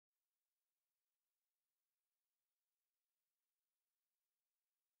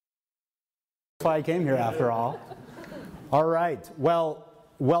That's why I came here after all. All right, well,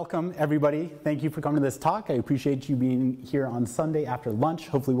 welcome everybody. Thank you for coming to this talk. I appreciate you being here on Sunday after lunch.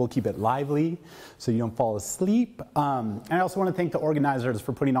 Hopefully we'll keep it lively so you don't fall asleep. And I also want to thank the organizers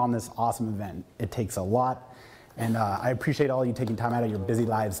for putting on this awesome event. It takes a lot, and I appreciate all you taking time out of your busy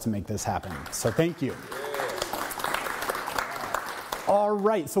lives to make this happen. So thank you. All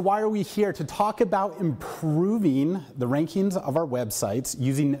right, so why are we here? To talk about improving the rankings of our websites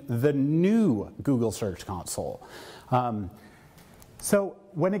using the new Google Search Console. So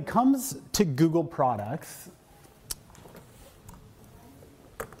when it comes to Google products,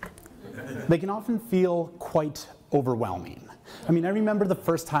 they can often feel quite overwhelming. I mean, I remember the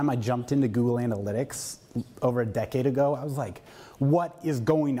first time I jumped into Google Analytics over a decade ago. I was like, what is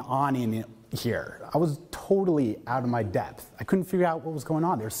going on in here? I was totally out of my depth. I couldn't figure out what was going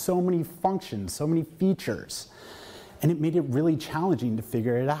on. There's so many functions, so many features, and it made it really challenging to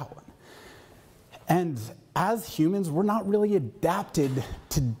figure it out. And as humans, we're not really adapted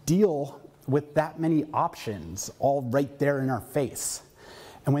to deal with that many options all right there in our face.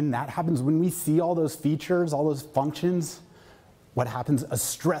 And when that happens, when we see all those features, all those functions, what happens? A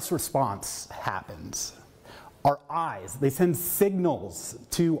stress response happens. Our eyes, they send signals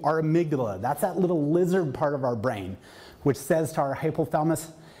to our amygdala. That's that little lizard part of our brain, which says to our hypothalamus,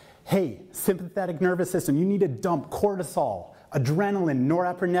 hey, sympathetic nervous system, you need to dump cortisol, adrenaline,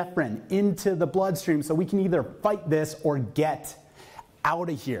 norepinephrine into the bloodstream so we can either fight this or get out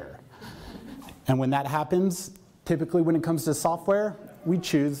of here. And when that happens, typically when it comes to software, we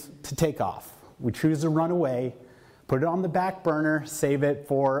choose to take off. We choose to run away, put it on the back burner, save it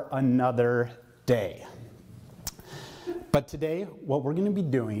for another day. But today, what we're going to be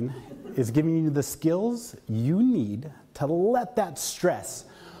doing is giving you the skills you need to let that stress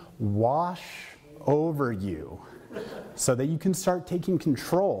wash over you so that you can start taking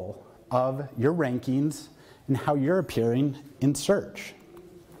control of your rankings and how you're appearing in search.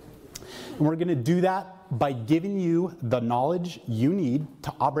 And we're going to do that by giving you the knowledge you need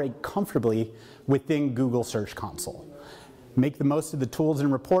to operate comfortably within Google Search Console. Make the most of the tools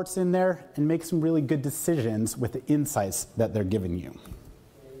and reports in there and make some really good decisions with the insights that they're giving you.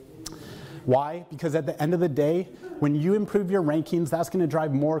 Why? Because at the end of the day, when you improve your rankings, that's going to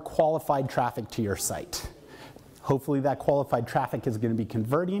drive more qualified traffic to your site. Hopefully that qualified traffic is going to be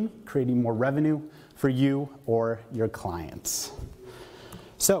converting, creating more revenue for you or your clients.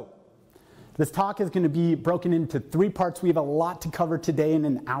 So this talk is going to be broken into 3 parts. We have a lot to cover today in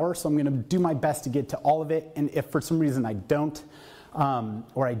an hour, so I'm going to do my best to get to all of it. And if for some reason I don't,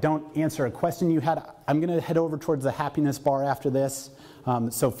 or I don't answer a question you had, I'm going to head over towards the happiness bar after this.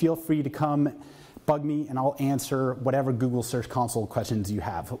 So feel free to come bug me, and I'll answer whatever Google Search Console questions you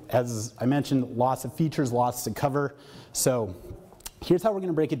have. As I mentioned, lots of features, lots to cover. So here's how we're going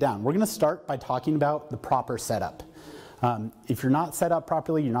to break it down. We're going to start by talking about the proper setup. If you're not set up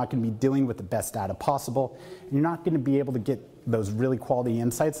properly, you're not going to be dealing with the best data possible, and you're not going to be able to get those really quality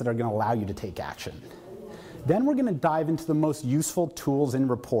insights that are going to allow you to take action. Then we're going to dive into the most useful tools and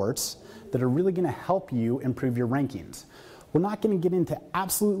reports that are really going to help you improve your rankings. We're not going to get into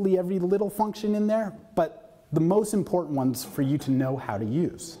absolutely every little function in there, but the most important ones for you to know how to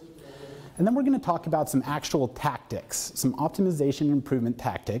use. And then we're going to talk about some actual tactics, some optimization improvement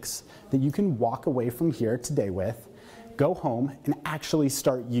tactics that you can walk away from here today with, go home, and actually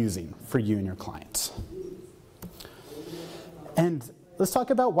start using for you and your clients. And let's talk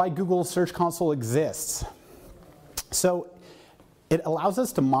about why Google Search Console exists. So it allows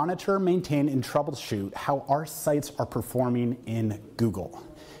us to monitor, maintain, and troubleshoot how our sites are performing in Google.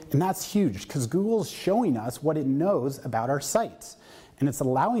 And that's huge because Google's showing us what it knows about our sites. And it's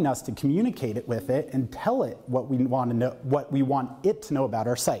allowing us to communicate it with it and tell it what we want to know, what we want it to know about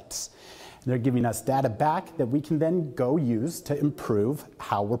our sites. They're giving us data back that we can then go use to improve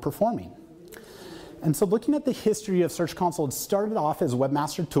how we're performing. And so looking at the history of Search Console, it started off as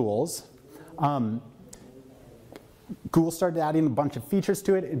Webmaster Tools. Google started adding a bunch of features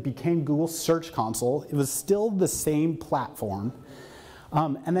to it. It became Google Search Console. It was still the same platform.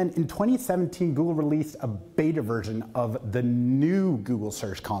 And then in 2017, Google released a beta version of the new Google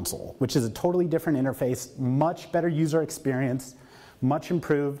Search Console, which is a totally different interface, much better user experience, much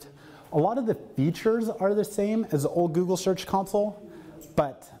improved. A lot of the features are the same as the old Google Search Console,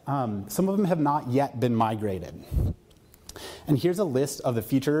 but some of them have not yet been migrated. And here's a list of the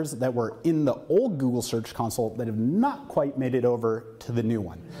features that were in the old Google Search Console that have not quite made it over to the new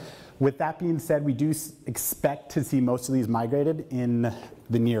one. With that being said, we do expect to see most of these migrated in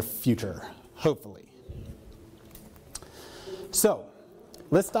the near future, hopefully. So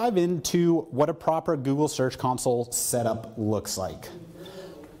let's dive into what a proper Google Search Console setup looks like.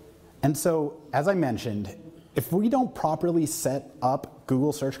 And so, as I mentioned, if we don't properly set up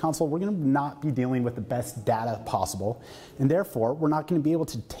Google Search Console, we're going to not be dealing with the best data possible, and therefore, we're not going to be able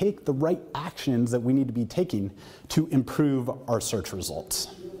to take the right actions that we need to be taking to improve our search results.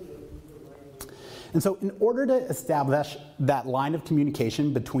 And so in order to establish that line of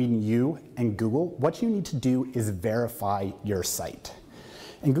communication between you and Google, what you need to do is verify your site.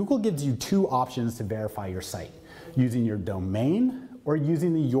 And Google gives you two options to verify your site, using your domain or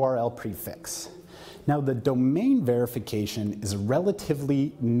using the URL prefix. Now, the domain verification is a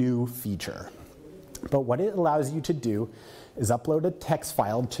relatively new feature, but what it allows you to do is upload a text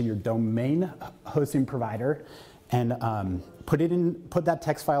file to your domain hosting provider and put that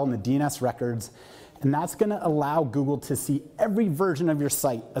text file in the DNS records, and that's going to allow Google to see every version of your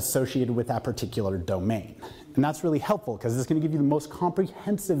site associated with that particular domain. And that's really helpful because it's going to give you the most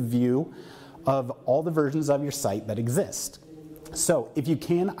comprehensive view of all the versions of your site that exist. So if you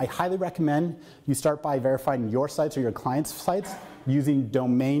can, I highly recommend you start by verifying your sites or your clients' sites using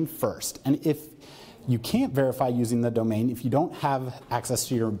domain first. And if you can't verify using the domain, if you don't have access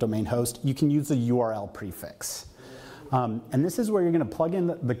to your domain host, you can use the URL prefix. And this is where you're going to plug in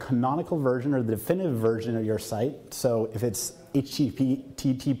the canonical version or the definitive version of your site. So if it's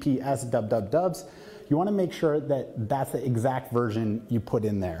HTTPS www, you want to make sure that that's the exact version you put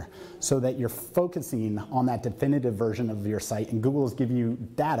in there so that you're focusing on that definitive version of your site, and Google is giving you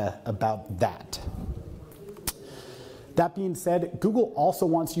data about that. That being said, Google also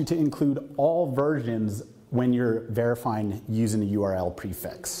wants you to include all versions when you're verifying using the URL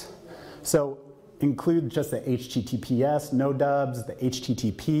prefix. So include just the HTTPS, no dubs, the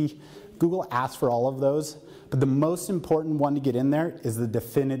HTTP. Google asks for all of those, but the most important one to get in there is the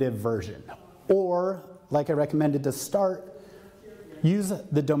definitive version. Or, like I recommended to start, use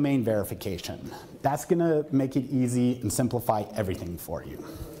the domain verification. That's going to make it easy and simplify everything for you.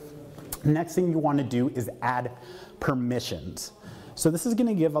 Next thing you want to do is add permissions. So this is going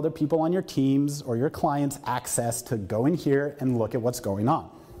to give other people on your teams or your clients access to go in here and look at what's going on.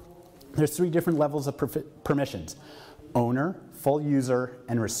 There's three different levels of permissions: owner, full user,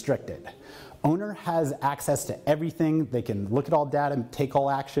 and restricted. Owner has access to everything. They can look at all data, take all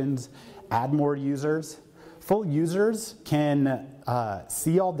actions, add more users. Full users can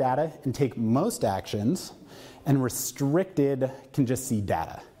see all data and take most actions, and restricted can just see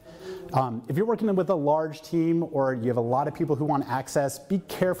data. If you're working with a large team or you have a lot of people who want access, be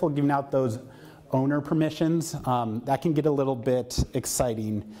careful giving out those owner permissions. That can get a little bit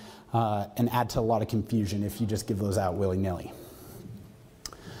exciting and add to a lot of confusion if you just give those out willy-nilly.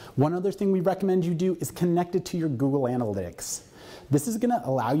 One other thing we recommend you do is connect it to your Google Analytics. This is going to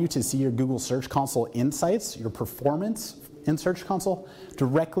allow you to see your Google Search Console insights, your performance in Search Console,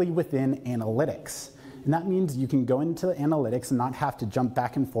 directly within Analytics. And that means you can go into Analytics and not have to jump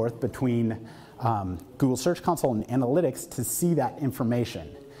back and forth between Google Search Console and Analytics to see that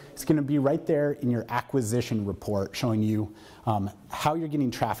information. It's going to be right there in your acquisition report showing you how you're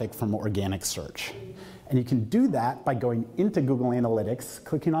getting traffic from organic search. And you can do that by going into Google Analytics,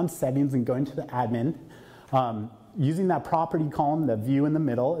 clicking on Settings and going to the admin, using that property column, the view in the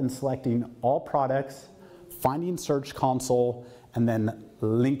middle, and selecting all products, finding Search Console, and then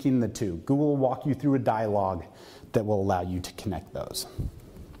linking the two. Google will walk you through a dialog that will allow you to connect those.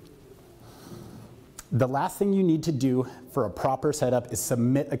 The last thing you need to do for a proper setup is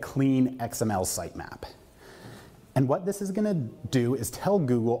submit a clean XML sitemap. And what this is going to do is tell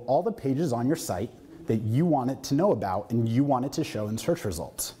Google all the pages on your site that you want it to know about and you want it to show in search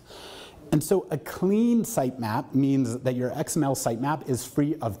results. And so a clean sitemap means that your XML sitemap is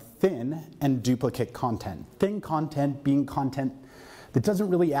free of thin and duplicate content. Thin content being content that doesn't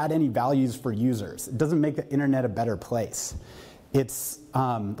really add any values for users. It doesn't make the internet a better place. It's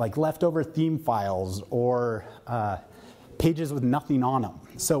like leftover theme files or pages with nothing on them.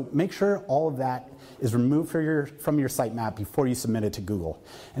 So make sure all of that is removed from your sitemap before you submit it to Google.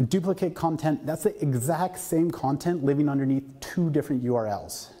 And duplicate content, that's the exact same content living underneath two different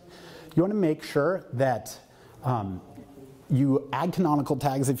URLs. You want to make sure that you add canonical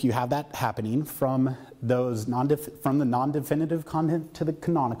tags if you have that happening from the non-definitive content to the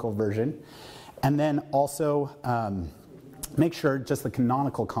canonical version. And then also make sure just the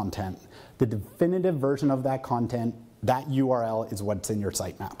canonical content, the definitive version of that content, that URL is what's in your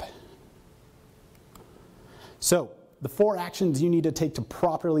sitemap. So the 4 actions you need to take to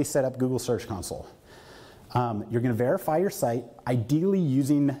properly set up Google Search Console. You're going to verify your site, ideally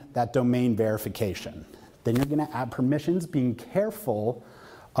using that domain verification. Then you're going to add permissions, being careful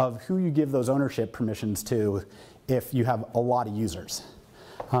of who you give those ownership permissions to if you have a lot of users.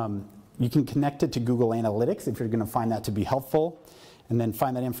 You can connect it to Google Analytics if you're going to find that to be helpful. and then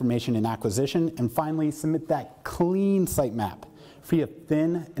find that information in acquisition, and finally submit that clean sitemap, free of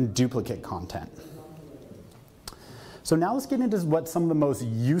thin and duplicate content. So now let's get into what some of the most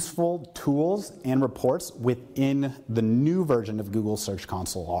useful tools and reports within the new version of Google Search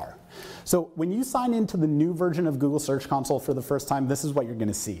Console are. So when you sign into the new version of Google Search Console for the first time, this is what you're going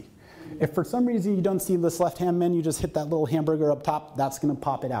to see. If for some reason you don't see this left-hand menu, just hit that little hamburger up top, that's going to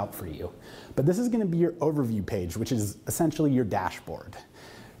pop it out for you. But this is going to be your overview page, which is essentially your dashboard.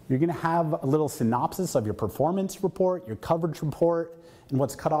 You're going to have a little synopsis of your performance report, your coverage report, and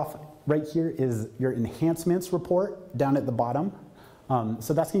what's cut off right here is your enhancements report down at the bottom.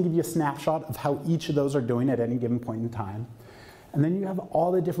 So that's going to give you a snapshot of how each of those are doing at any given point in time. And then you have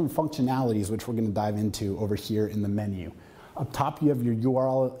all the different functionalities, which we're going to dive into over here in the menu. Up top, you have your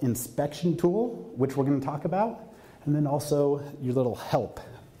URL inspection tool, which we're going to talk about, and then also your little help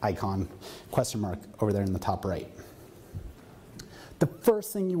icon, question mark, over there in the top right. The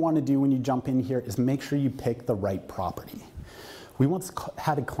first thing you want to do when you jump in here is make sure you pick the right property. We once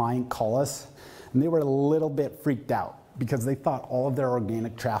had a client call us, and they were a little bit freaked out because they thought all of their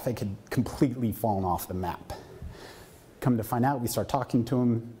organic traffic had completely fallen off the map. Come to find out, we start talking to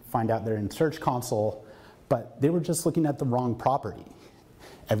them, find out they're in Search Console, but they were just looking at the wrong property.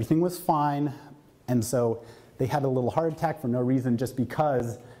 Everything was fine, and so they had a little heart attack for no reason just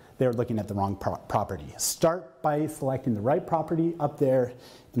because they were looking at the wrong property. Start by selecting the right property up there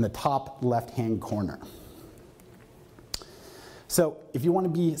in the top left-hand corner. So if you want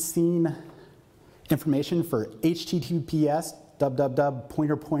to be seeing information for https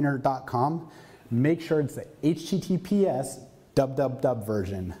www.pointerpointer.com, make sure it's the https www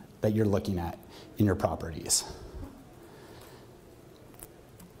version that you're looking at in your properties.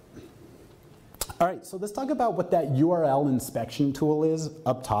 All right, so let's talk about what that URL inspection tool is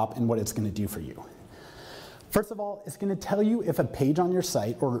up top and what it's going to do for you. First of all, it's going to tell you if a page on your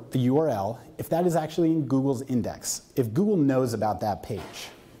site or a URL, if that is actually in Google's index, if Google knows about that page.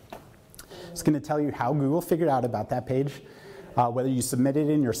 It's going to tell you how Google figured out about that page, whether you submitted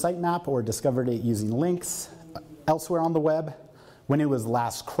it in your sitemap or discovered it using links elsewhere on the web, when it was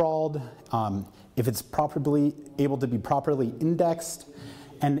last crawled, if it's properly able to be properly indexed,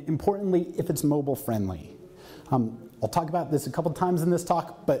 and importantly, if it's mobile friendly. I'll talk about this a couple times in this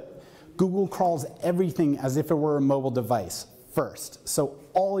talk, but Google crawls everything as if it were a mobile device first. So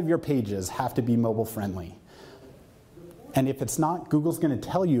all of your pages have to be mobile friendly. And if it's not, Google's going to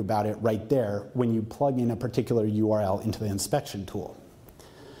tell you about it right there when you plug in a particular URL into the inspection tool.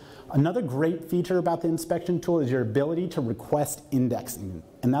 Another great feature about the inspection tool is your ability to request indexing.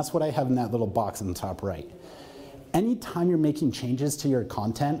 And that's what I have in that little box on the top right. Anytime you're making changes to your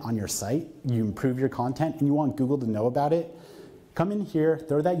content on your site, you improve your content and you want Google to know about it, come in here,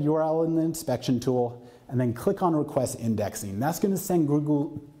 throw that URL in the inspection tool, and then click on request indexing. That's going to send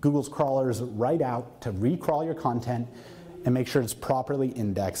Google's crawlers right out to recrawl your content and make sure it's properly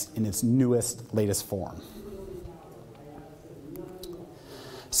indexed in its newest, latest form.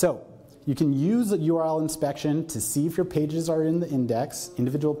 So you can use the URL inspection to see if your pages are in the index,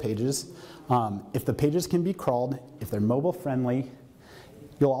 individual pages, if the pages can be crawled, if they're mobile friendly.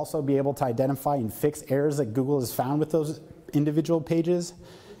 You'll also be able to identify and fix errors that Google has found with those individual pages.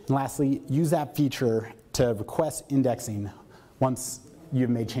 And lastly, use that feature to request indexing once you've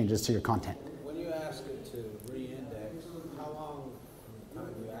made changes to your content. When you ask it to re-index, how long from the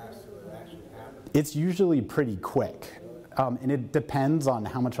time you ask till it actually happens? It's usually pretty quick. And it depends on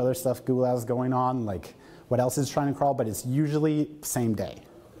how much other stuff Google has going on, like what else is trying to crawl, but it's usually same day.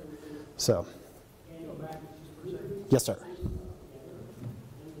 So, yes, sir.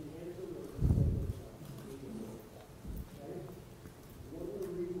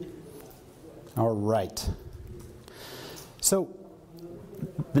 All right. So,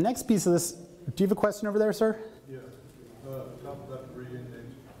 the next piece of this, do you have a question over there, sir? Yeah. Talk about the re-index.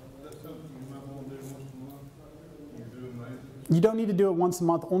 That's something you might want to do once a month. You're doing that. You don't need to do it once a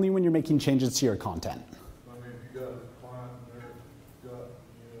month, only when you're making changes to your content. I mean, if you got a client and they've got,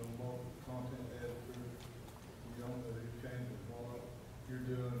 multiple content added through, you don't know these changes. Well, you're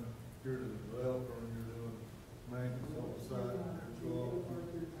the developer and you're doing maintenance on the site.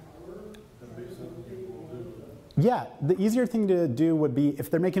 That'd be something you will do. Yeah, the easier thing to do would be, if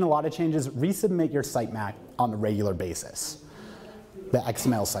they're making a lot of changes, resubmit your sitemap on a regular basis, the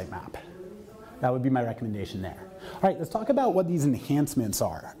XML sitemap. That would be my recommendation there. All right, let's talk about what these enhancements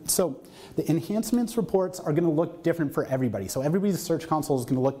are. So the enhancements reports are going to look different for everybody. So everybody's Search Console is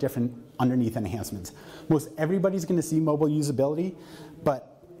going to look different underneath enhancements. Most everybody's going to see mobile usability,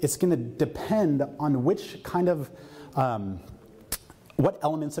 but it's going to depend on which kind of what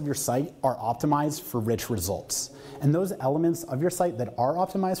elements of your site are optimized for rich results. And those elements of your site that are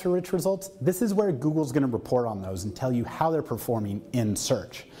optimized for rich results, this is where Google's gonna report on those and tell you how they're performing in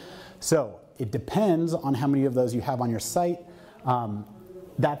search. So it depends on how many of those you have on your site.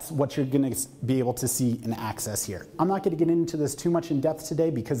 That's what you're gonna be able to see and access here. I'm not gonna get into this too much in depth today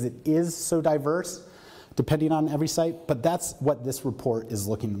because it is so diverse, depending on every site, but that's what this report is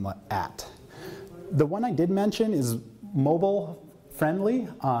looking at. The one I did mention is mobile friendly.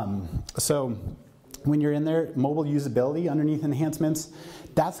 So when you're in there, mobile usability underneath enhancements,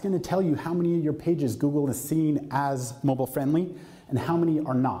 that's gonna tell you how many of your pages Google is seeing as mobile friendly and how many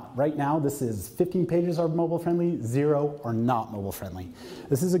are not. Right now, this is 15 pages are mobile friendly, 0 are not mobile friendly.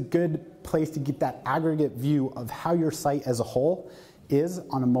 This is a good place to get that aggregate view of how your site as a whole is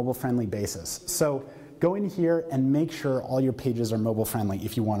on a mobile friendly basis. So go in here and make sure all your pages are mobile friendly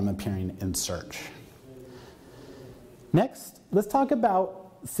if you want them appearing in search. Next, let's talk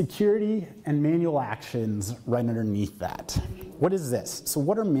about security and manual actions right underneath that. What is this? So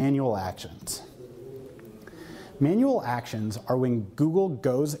what are manual actions? Manual actions are when Google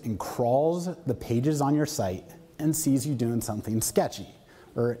goes and crawls the pages on your site and sees you doing something sketchy,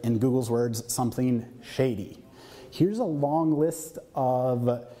 or in Google's words, something shady. Here's a long list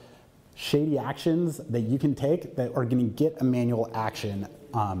of shady actions that you can take that are gonna get a manual action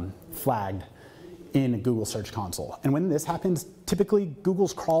flagged in Google Search Console. And when this happens, typically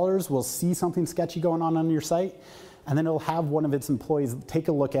Google's crawlers will see something sketchy going on your site, and then it'll have one of its employees take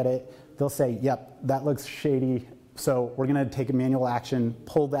a look at it. They'll say, yep, that looks shady, so we're gonna take a manual action,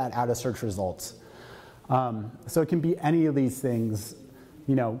 pull that out of search results. So it can be any of these things,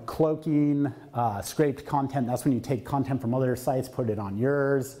 you know, cloaking, scraped content, that's when you take content from other sites, put it on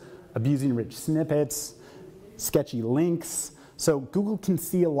yours, abusing rich snippets, sketchy links. So Google can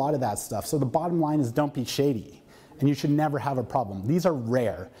see a lot of that stuff. So the bottom line is don't be shady, and you should never have a problem. These are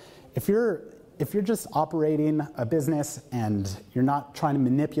rare. If you're just operating a business and you're not trying to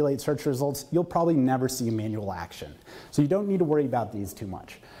manipulate search results, you'll probably never see a manual action. So you don't need to worry about these too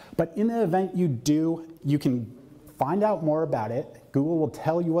much. But in the event you do, you can find out more about it. Google will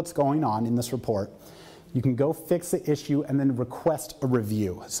tell you what's going on in this report. You can go fix the issue and then request a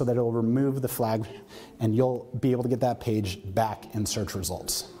review so that it'll remove the flag and you'll be able to get that page back in search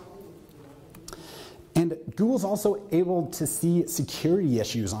results. And Google's also able to see security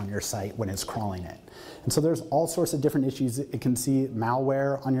issues on your site when it's crawling it. And so there's all sorts of different issues. It can see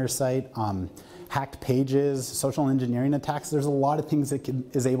malware on your site, hacked pages, social engineering attacks. There's a lot of things it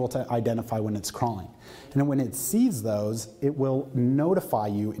is able to identify when it's crawling. And when it sees those, it will notify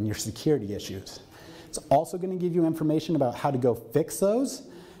you in your security issues. It's also going to give you information about how to go fix those,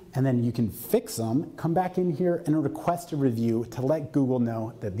 and then you can fix them, come back in here and request a review to let Google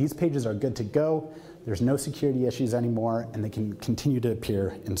know that these pages are good to go, there's no security issues anymore, and they can continue to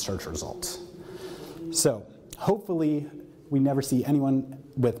appear in search results. So hopefully we never see anyone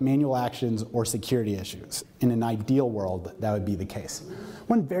with manual actions or security issues. In an ideal world, that would be the case.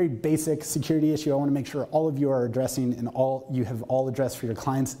 One very basic security issue I want to make sure all of you are addressing and you have all addressed for your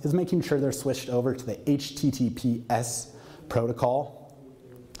clients is making sure they're switched over to the HTTPS protocol.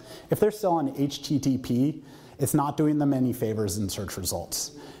 If they're still on HTTP, it's not doing them any favors in search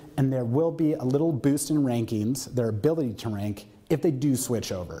results. And there will be a little boost in rankings, their ability to rank, if they do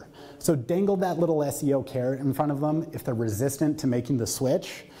switch over. So dangle that little SEO carrot in front of them if they're resistant to making the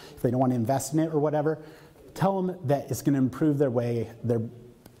switch, if they don't want to invest in it or whatever. Tell them that it's going to improve their way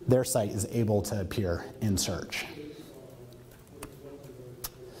their site is able to appear in search.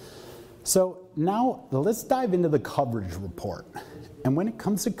 So now let's dive into the coverage report. And when it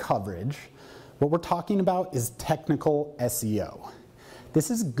comes to coverage, what we're talking about is technical SEO. This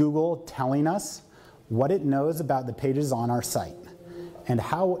is Google telling us what it knows about the pages on our site and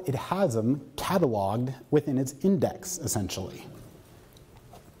how it has them cataloged within its index, essentially.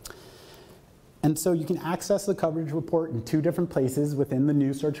 And so you can access the coverage report in two different places within the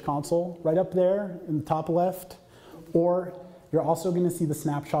new Search Console, right up there in the top left, or you're also going to see the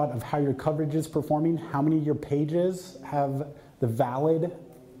snapshot of how your coverage is performing, how many of your pages have the valid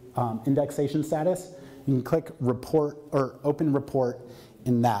indexation status. You can click report or open report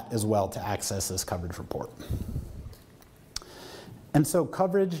in that as well to access this coverage report. And so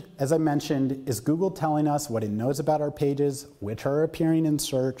coverage, as I mentioned, is Google telling us what it knows about our pages, which are appearing in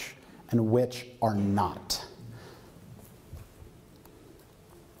search, and which are not.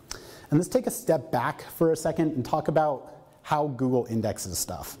 And let's take a step back for a second and talk about how Google indexes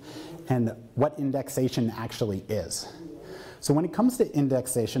stuff and what indexation actually is. So when it comes to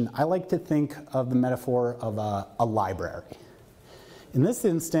indexation, I like to think of the metaphor of a library. In this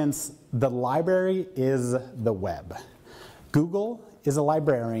instance, the library is the web. Google is a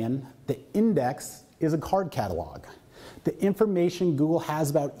librarian. The index is a card catalog. The information Google has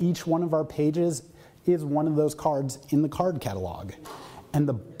about each one of our pages is one of those cards in the card catalog. And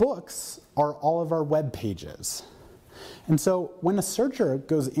the books are all of our web pages. And so when a searcher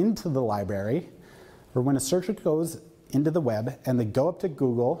goes into the library, or when a searcher goes into the web and they go up to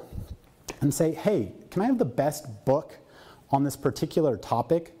Google and say, hey, can I have the best book on this particular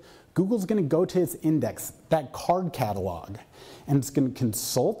topic? Google's going to go to its index, that card catalog, and it's going to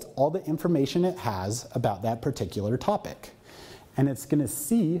consult all the information it has about that particular topic. And it's going to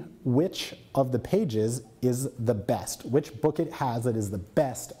see which of the pages is the best, which book it has that is the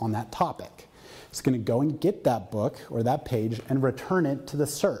best on that topic. It's going to go and get that book or that page and return it to the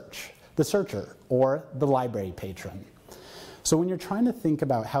searcher or the library patron. So when you're trying to think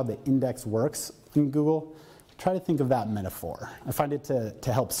about how the index works in Google, try to think of that metaphor. I find it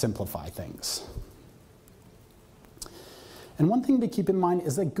to help simplify things. And one thing to keep in mind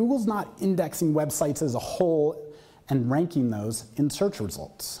is that Google's not indexing websites as a whole and ranking those in search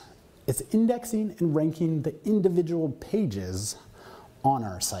results. It's indexing and ranking the individual pages on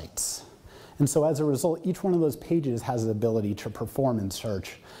our sites. And so as a result, each one of those pages has the ability to perform in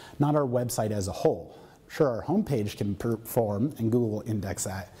search, not our website as a whole. Sure, our homepage can perform and Google will index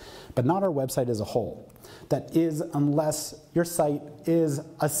that, but not our website as a whole. That is, unless your site is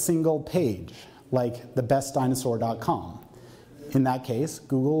a single page, like thebestdinosaur.com. In that case,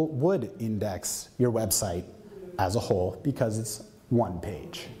 Google would index your website as a whole because it's one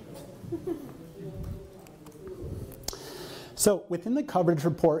page. So within the coverage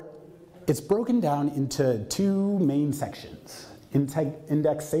report, it's broken down into two main sections: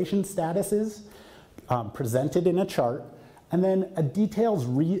 indexation statuses presented in a chart, and then a details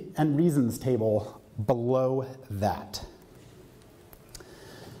and reasons table below that.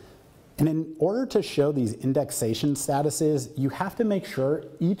 And in order to show these indexation statuses, you have to make sure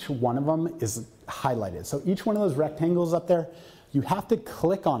each one of them is highlighted. So each one of those rectangles up there, you have to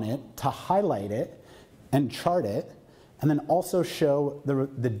click on it to highlight it and chart it, and then also show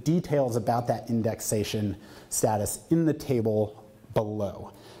the details about that indexation status in the table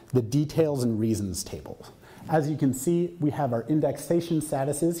below, the details and reasons table. As you can see, we have our indexation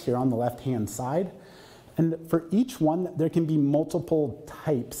statuses here on the left-hand side, and for each one, there can be multiple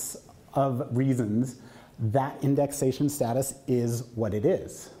types of reasons that indexation status is what it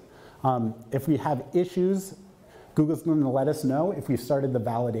is. If we have issues, Google's going to let us know if we've started the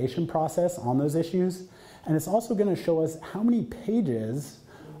validation process on those issues. And it's also going to show us how many pages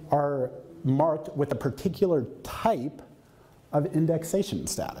are marked with a particular type of indexation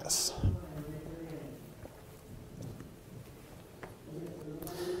status.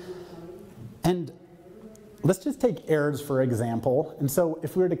 And let's just take errors for example. And so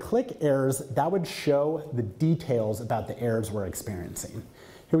if we were to click errors, that would show the details about the errors we're experiencing.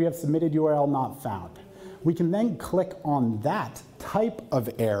 Here we have submitted URL not found. We can then click on that type of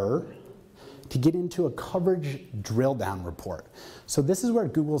error to get into a coverage drill down report. So this is where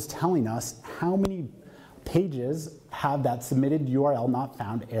Google's telling us how many pages have that submitted URL not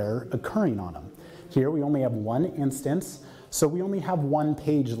found error occurring on them. Here we only have one instance, so we only have one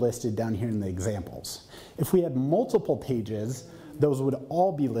page listed down here in the examples. If we had multiple pages, those would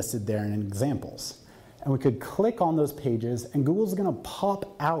all be listed there in examples. And we could click on those pages, and Google's gonna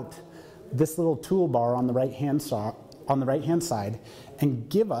pop out this little toolbar on the right-hand side and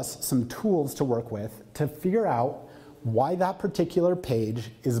give us some tools to work with to figure out why that particular page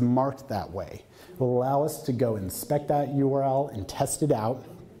is marked that way. It will allow us to go inspect that URL and test it out,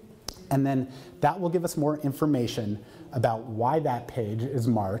 and then that will give us more information about why that page is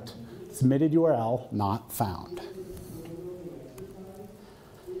marked submitted URL not found.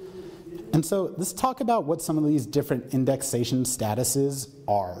 And so let's talk about what some of these different indexation statuses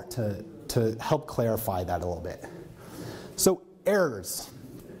are to help clarify that a little bit. So errors.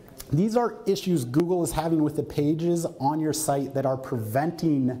 These are issues Google is having with the pages on your site that are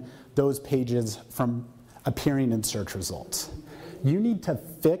preventing those pages from appearing in search results. You need to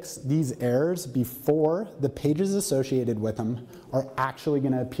fix these errors before the pages associated with them are actually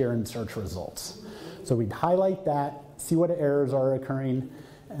going to appear in search results. So we'd highlight that, see what errors are occurring,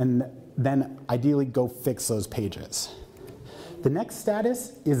 and then ideally go fix those pages. The next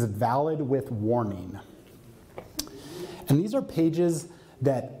status is valid with warning. And these are pages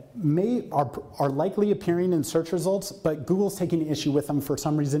that are likely appearing in search results, but Google's taking issue with them for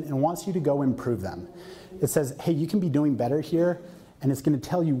some reason and wants you to go improve them. It says, hey, you can be doing better here, and it's going to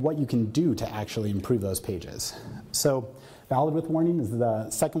tell you what you can do to actually improve those pages. So valid with warning is the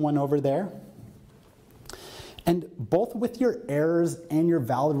second one over there. And both with your errors and your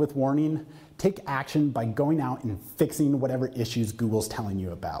valid with warning, take action by going out and fixing whatever issues Google's telling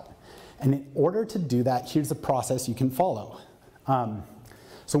you about. And in order to do that, here's the process you can follow.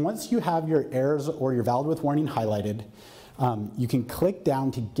 So once you have your errors or your valid with warning highlighted, you can click down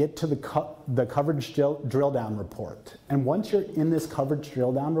to get to the coverage drill down report. And once you're in this coverage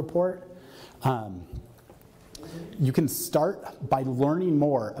drill down report, you can start by learning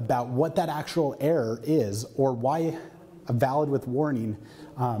more about what that actual error is or why a valid with warning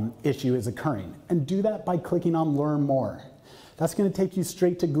issue is occurring. And do that by clicking on Learn More. That's going to take you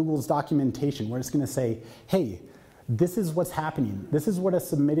straight to Google's documentation where it's going to say, hey, this is what's happening. This is what a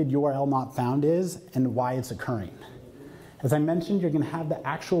submitted URL not found is and why it's occurring. As I mentioned, you're going to have the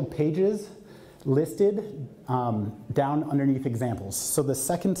actual pages listed down underneath examples. So the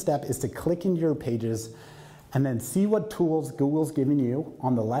second step is to click into your pages and then see what tools Google's giving you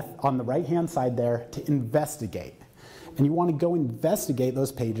on the right-hand side there to investigate. And you want to go investigate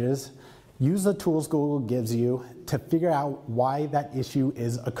those pages, use the tools Google gives you to figure out why that issue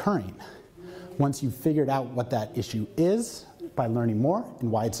is occurring. Once you've figured out what that issue is, by learning more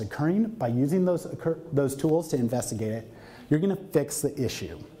and why it's occurring, by using those tools to investigate it, you're going to fix the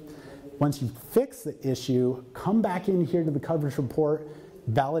issue. Once you fix the issue, come back in here to the coverage report,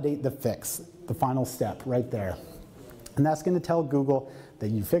 validate the fix, the final step right there. And that's going to tell Google that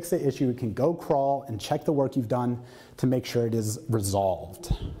you fixed the issue. It can go crawl and check the work you've done to make sure it is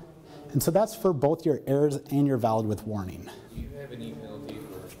resolved. And so that's for both your errors and your valid with warning. Do you have any penalty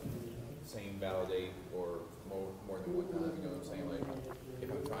for saying validate or more than one time? You know what I'm saying? Like,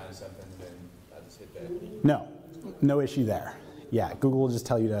 if I'm trying something, then I just hit that? No, no issue there. Yeah, Google will just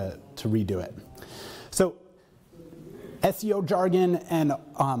tell you to redo it. So SEO jargon and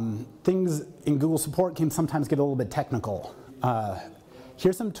things in Google support can sometimes get a little bit technical.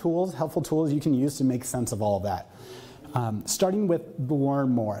 Here's some tools, helpful tools you can use to make sense of all of that. Starting with the Learn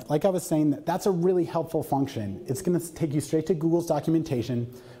More. Like I was saying, that's a really helpful function. It's going to take you straight to Google's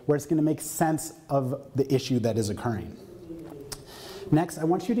documentation where it's going to make sense of the issue that is occurring. Next, I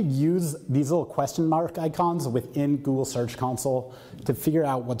want you to use these little question mark icons within Google Search Console to figure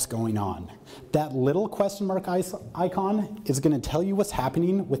out what's going on. That little question mark icon is going to tell you what's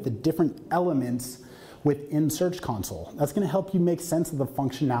happening with the different elements within Search Console. That's going to help you make sense of the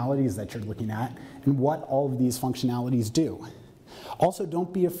functionalities that you're looking at and what all of these functionalities do. Also,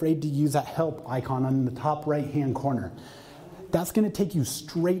 don't be afraid to use that help icon on the top right-hand corner. That's going to take you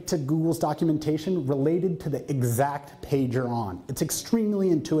straight to Google's documentation related to the exact page you're on. It's extremely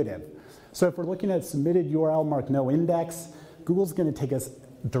intuitive. So if we're looking at submitted URL marked no index, Google's going to take us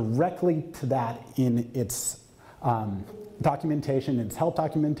directly to that in its documentation, its help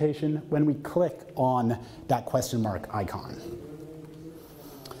documentation, when we click on that question mark icon.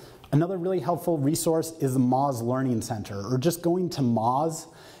 Another really helpful resource is the Moz Learning Center, or just going to Moz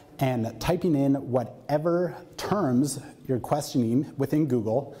and typing in whatever terms you're questioning within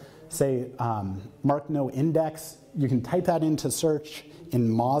Google. Say mark no index, you can type that into search in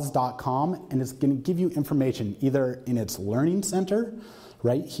moz.com and it's going to give you information either in its Learning Center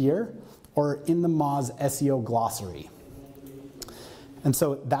right here or in the Moz SEO glossary. And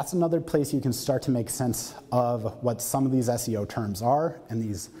so that's another place you can start to make sense of what some of these SEO terms are and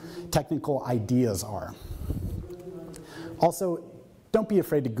these technical ideas are. Also, don't be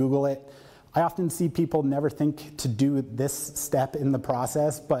afraid to Google it. I often see people never think to do this step in the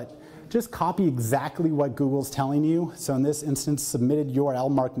process, but just copy exactly what Google's telling you. So in this instance, submitted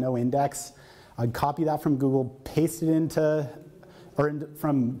URL marked no index. I'd copy that from Google, paste it into,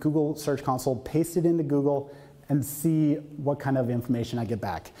 from Google Search Console, paste it into Google, and see what kind of information I get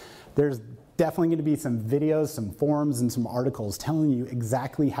back. There's definitely going to be some videos, some forums, and some articles telling you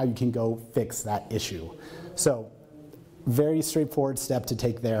exactly how you can go fix that issue. So very straightforward step to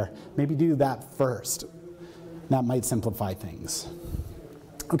take there. Maybe do that first. That might simplify things.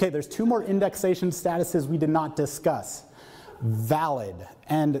 Okay, there's two more indexation statuses we did not discuss. Valid,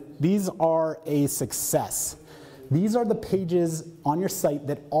 and these are a success. These are the pages on your site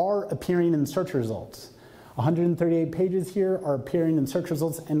that are appearing in search results. 138 pages here are appearing in search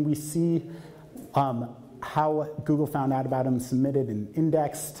results, and we see how Google found out about them, submitted and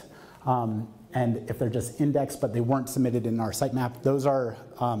indexed, and if they're just indexed but they weren't submitted in our sitemap. Those are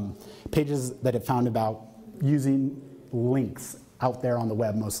pages that it found about using links out there on the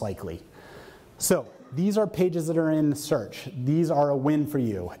web, most likely. So these are pages that are in search. These are a win for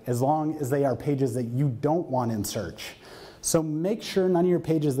you, as long as they are pages that you don't want in search. So make sure none of your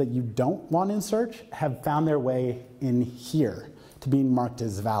pages that you don't want in search have found their way in here to being marked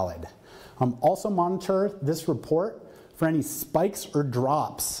as valid. Also monitor this report for any spikes or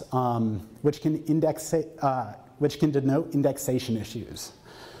drops, which can denote indexation issues.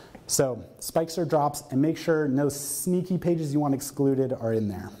 So spikes or drops, and make sure no sneaky pages you want excluded are in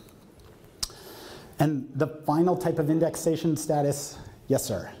there. And the final type of indexation status, yes,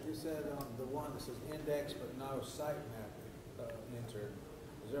 sir. You said the one that says index but no sitemap entered.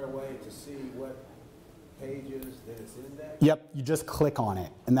 Is there a way to see what pages that it's indexed? Yep, you just click on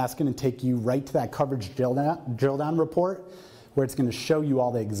it, and that's going to take you right to that coverage drill down report, where it's going to show you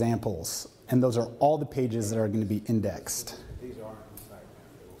all the examples. And those are all the pages that are going to be indexed. These aren't in the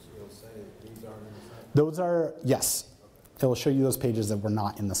sitemap. It'll say that these aren't in the sitemap. Those are, yes, it will show you those pages that were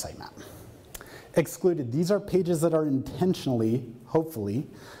not in the sitemap. Excluded, these are pages that are intentionally, hopefully,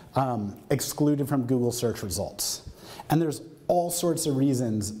 excluded from Google search results. And there's all sorts of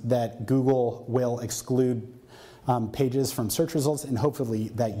reasons that Google will exclude pages from search results, and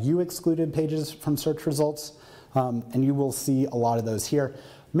hopefully that you excluded pages from search results. And you will see a lot of those here.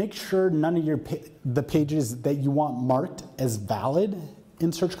 Make sure none of the pages that you want marked as valid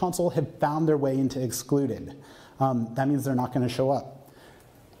in Search Console have found their way into excluded. That means they're not going to show up.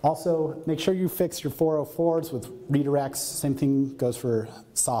 Also, make sure you fix your 404s with redirects. Same thing goes for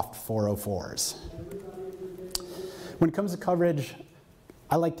soft 404s. When it comes to coverage,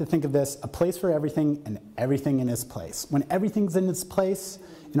 I like to think of this, a place for everything and everything in its place. When everything's in its place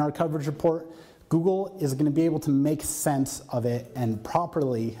in our coverage report, Google is going to be able to make sense of it and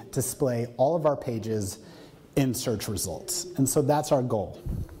properly display all of our pages in search results. And so that's our goal.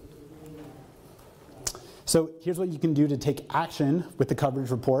 So here's what you can do to take action with the coverage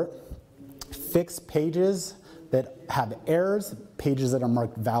report. Fix pages that have errors, pages that are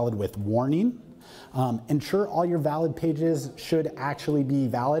marked valid with warning. Ensure all your valid pages should actually be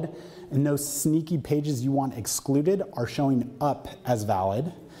valid, and no sneaky pages you want excluded are showing up as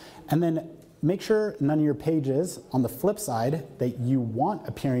valid. And then make sure none of your pages, on the flip side, that you want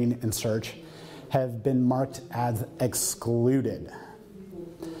appearing in search have been marked as excluded.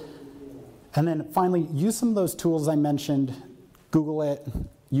 And then finally, use some of those tools I mentioned. Google it,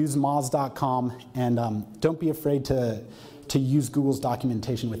 use moz.com, and don't be afraid to use Google's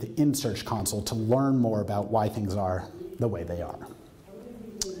documentation within Search Console to learn more about why things are the way they are.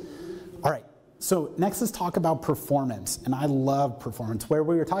 All right, so next let's talk about performance, and I love performance. Where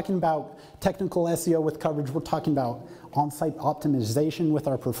we were talking about technical SEO with coverage, we're talking about on-site optimization with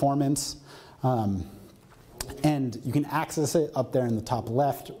our performance. And you can access it up there in the top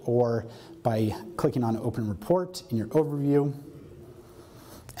left or by clicking on Open Report in your overview.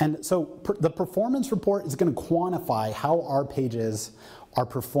 And so the performance report is going to quantify how our pages are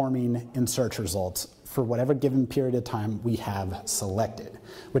performing in search results for whatever given period of time we have selected,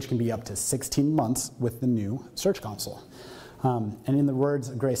 which can be up to 16 months with the new Search Console. And in the words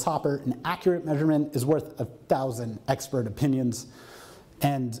of Grace Hopper, an accurate measurement is worth 1,000 expert opinions.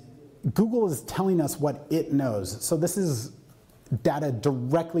 And Google is telling us what it knows. So this is data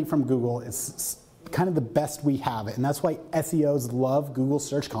directly from Google. It's kind of the best we have. And that's why SEOs love Google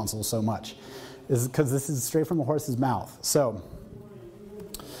Search Console so much, is because this is straight from a horse's mouth. So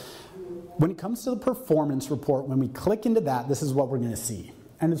when it comes to the performance report, when we click into that, this is what we're going to see.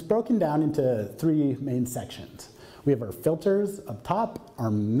 And it's broken down into 3 main sections. We have our filters up top,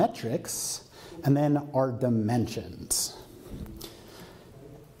 our metrics, and then our dimensions.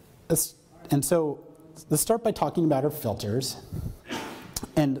 And so let's start by talking about our filters.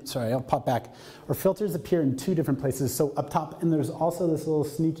 And sorry, I'll pop back. Our filters appear in 2 different places. So up top, and there's also this little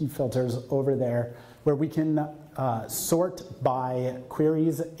sneaky filters over there where we can sort by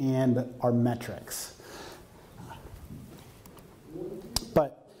queries and our metrics.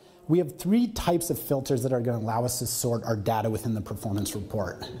 But we have 3 types of filters that are going to allow us to sort our data within the performance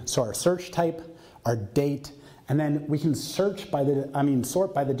report. So our search type, our date, and then we can sort by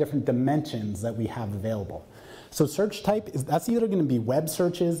the different dimensions that we have available. So search type, that's either going to be web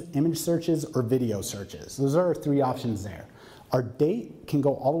searches, image searches, or video searches. Those are our 3 options there. Our date can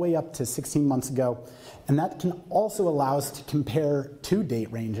go all the way up to 16 months ago, and that can also allow us to compare 2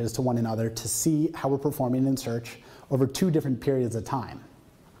 date ranges to one another to see how we're performing in search over 2 different periods of time.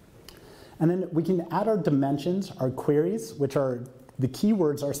 And then we can add our dimensions, our queries, which are the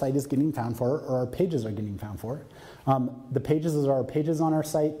keywords our site is getting found for, or our pages are getting found for. The pages are our pages on our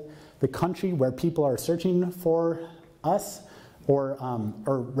site, the country where people are searching for us, or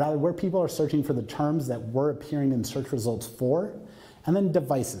rather where people are searching for the terms that we're appearing in search results for, and then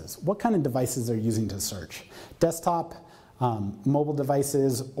devices. What kind of devices they're using to search? Desktop, mobile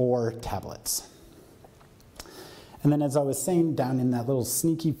devices, or tablets. And then as I was saying, down in that little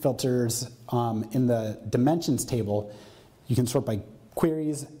sneaky filters in the dimensions table, you can sort by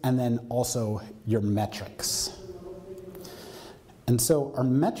queries and then also your metrics. And so our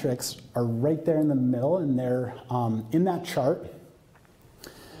metrics are right there in the middle, and they're in that chart.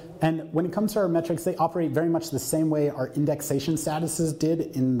 And when it comes to our metrics, they operate very much the same way our indexation statuses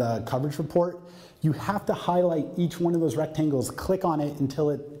did in the coverage report. You have to highlight each one of those rectangles, click on it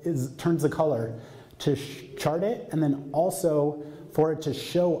until it turns the color to chart it, and then also for it to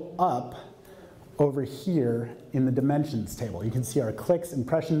show up over here in the dimensions table. You can see our clicks,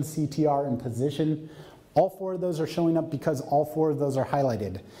 impressions, CTR, and position. All 4 of those are showing up because all 4 of those are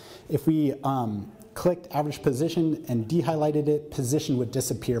highlighted. If we clicked average position and dehighlighted it, position would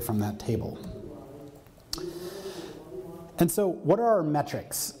disappear from that table. And so what are our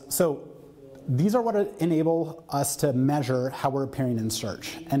metrics? So these are what enable us to measure how we're appearing in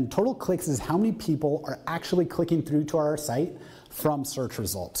search. And total clicks is how many people are actually clicking through to our site from search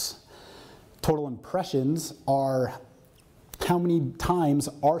results. Total impressions are how many times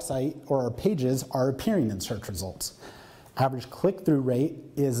our site or our pages are appearing in search results. Average click-through rate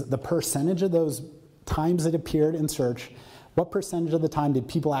is the percentage of those times it appeared in search, what percentage of the time did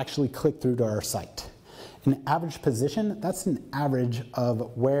people actually click through to our site. An average position, that's an average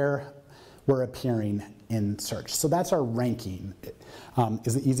of where we're appearing in search. So that's our ranking,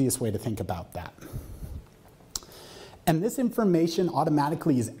 is the easiest way to think about that. And this information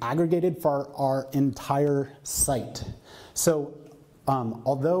automatically is aggregated for our entire site. So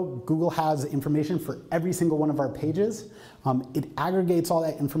although Google has information for every single one of our pages, it aggregates all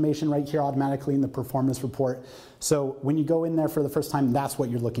that information right here automatically in the performance report. So when you go in there for the first time, that's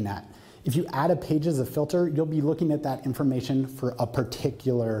what you're looking at. If you add a page as a filter, you'll be looking at that information for a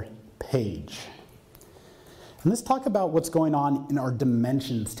particular page. And let's talk about what's going on in our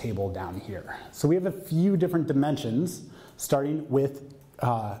dimensions table down here. So we have a few different dimensions, starting with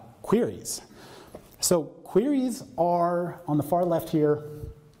queries. So queries are, on the far left here,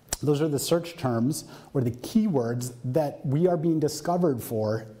 those are the search terms or the keywords that we are being discovered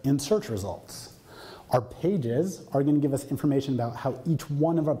for in search results. Our pages are going to give us information about how each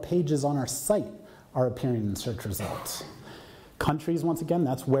one of our pages on our site are appearing in search results. Countries, once again,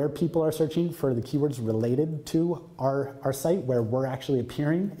 that's where people are searching for the keywords related to our site, where we're actually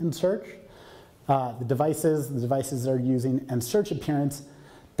appearing in search. The devices they're using, and search appearance,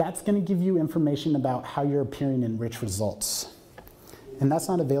 that's going to give you information about how you're appearing in rich results. And that's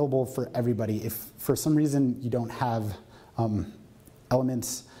not available for everybody. If for some reason you don't have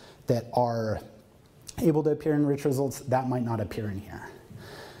elements that are able to appear in rich results, that might not appear in here.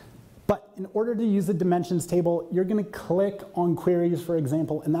 But in order to use the dimensions table, you're going to click on queries, for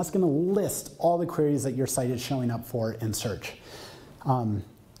example, and that's going to list all the queries that your site is showing up for in search.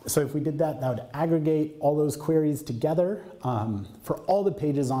 So if we did that, that would aggregate all those queries together for all the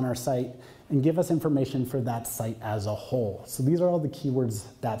pages on our site and give us information for that site as a whole. So these are all the keywords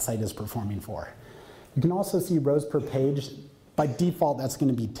that site is performing for. You can also see rows per page. By default, that's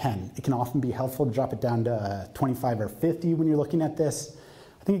going to be 10. It can often be helpful to drop it down to 25 or 50 when you're looking at this.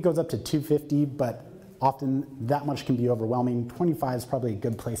 I think it goes up to 250, but often that much can be overwhelming. 25 is probably a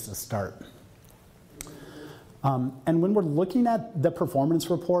good place to start. And when we're looking at the performance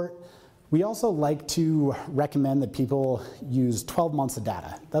report, we also like to recommend that people use 12 months of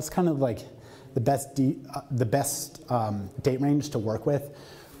data. That's kind of like the best date range to work with.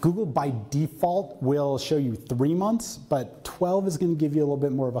 Google by default will show you 3 months, but 12 is going to give you a little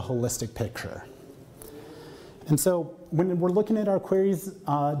bit more of a holistic picture. And so when we're looking at our queries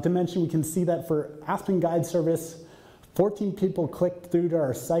dimension, we can see that for Aspen Guide Service, 14 people clicked through to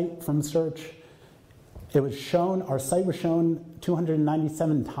our site from search. It was shown, our site was shown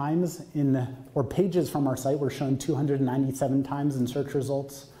 297 times or pages from our site were shown 297 times in search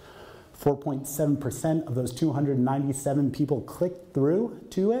results. 4.7% of those 297 people clicked through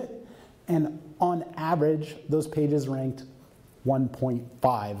to it. And on average, those pages ranked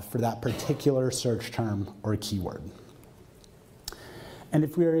 1.5 for that particular search term or keyword. And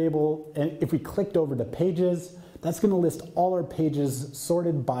if we clicked over to pages, that's going to list all our pages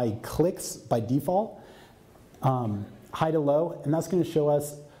sorted by clicks by default, high to low, and that's going to show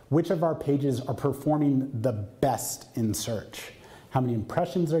us which of our pages are performing the best in search. How many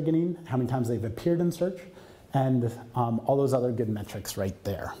impressions they're getting, how many times they've appeared in search, and all those other good metrics right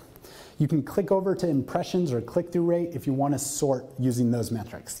there. You can click over to impressions or click-through rate if you want to sort using those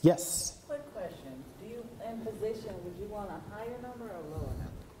metrics. Yes? Quick question. In position, would you want a higher number or a lower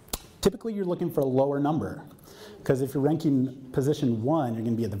number? Typically, you're looking for a lower number, because if you're ranking position 1, you're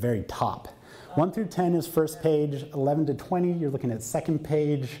going to be at the very top. 1 through 10 is first page, 11 to 20, you're looking at second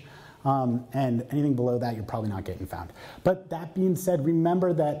page, and anything below that, you're probably not getting found. But that being said,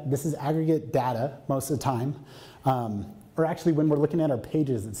 remember that this is aggregate data most of the time. Or actually, when we're looking at our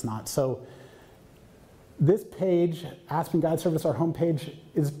pages, it's not. So this page, Aspen Guide Service, our homepage,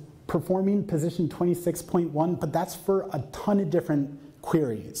 is performing position 26.1, but that's for a ton of different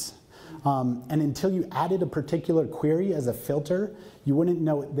queries. And until you added a particular query as a filter, you wouldn't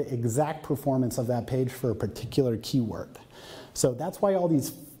know the exact performance of that page for a particular keyword. So that's why all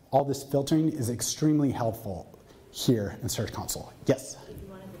this filtering is extremely helpful here in Search Console. Yes? If you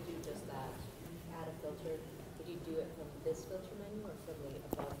wanted to do just that, add a filter, would you do it from this filter menu or from the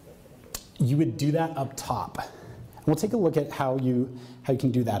above filter menu? You would do that up top. And we'll take a look at how you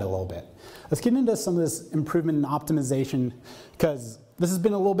can do that a little bit. Let's get into some of this improvement and optimization, because this has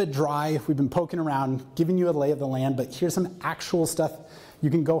been a little bit dry. We've been poking around, giving you a lay of the land, but here's some actual stuff you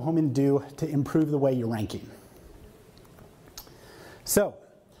can go home and do to improve the way you're ranking. So,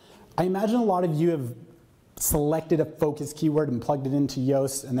 I imagine a lot of you have selected a focus keyword and plugged it into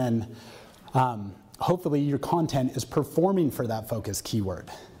Yoast, and then hopefully your content is performing for that focus keyword.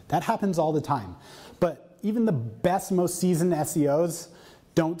 That happens all the time. But even the best, most seasoned SEOs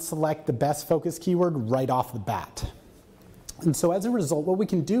don't select the best focus keyword right off the bat. And so as a result, what we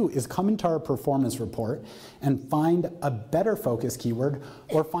can do is come into our performance report and find a better focus keyword,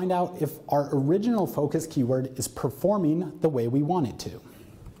 or find out if our original focus keyword is performing the way we want it to.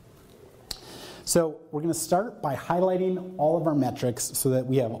 So we're going to start by highlighting all of our metrics so that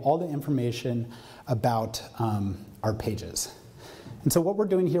we have all the information about our pages. And so what we're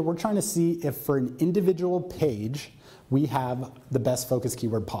doing here, we're trying to see if for an individual page, we have the best focus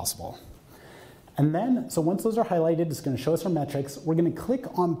keyword possible. And then, so once those are highlighted, it's going to show us our metrics. We're going to click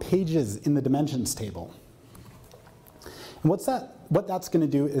on pages in the dimensions table. And what that's going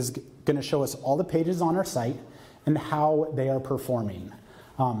to do is going to show us all the pages on our site and how they are performing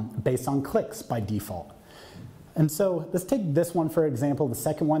based on clicks by default. And so let's take this one, for example, the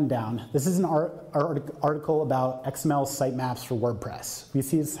second one down. This is an article about XML sitemaps for WordPress. We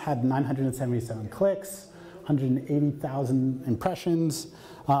see it's had 977 clicks, 180,000 impressions,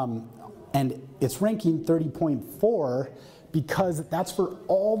 and it's ranking 30.4 because that's for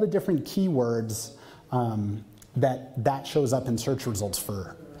all the different keywords that shows up in search results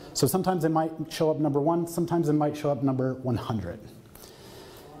for. So sometimes it might show up number 1, sometimes it might show up number 100.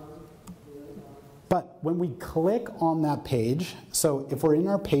 But when we click on that page, so if we're in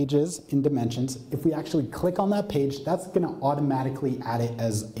our pages in dimensions, if we actually click on that page, that's going to automatically add it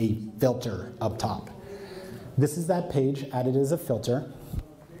as a filter up top. This is that page added as a filter.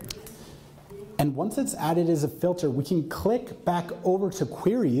 And once it's added as a filter, we can click back over to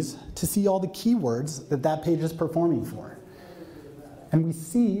queries to see all the keywords that that page is performing for. And we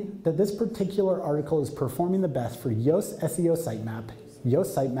see that this particular article is performing the best for Yoast SEO sitemap,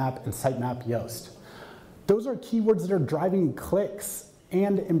 Yoast sitemap, and sitemap Yoast. Those are keywords that are driving clicks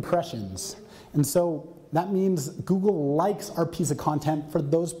and impressions. And so that means Google likes our piece of content for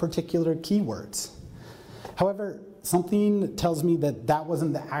those particular keywords. However, something tells me that that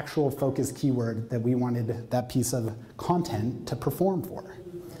wasn't the actual focus keyword that we wanted that piece of content to perform for.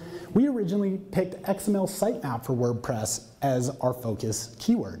 We originally picked XML sitemap for WordPress as our focus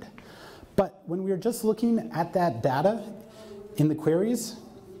keyword. But when we were just looking at that data in the queries,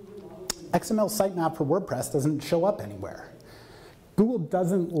 XML sitemap for WordPress doesn't show up anywhere. Google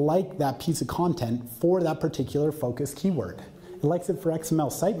doesn't like that piece of content for that particular focus keyword. It likes it for XML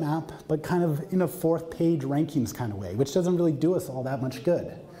sitemap, but kind of in a fourth page rankings kind of way, which doesn't really do us all that much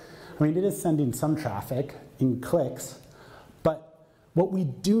good. I mean, it is sending some traffic in clicks, but what we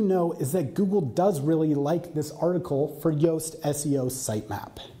do know is that Google does really like this article for Yoast SEO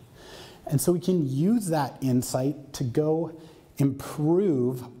sitemap. And so we can use that insight to go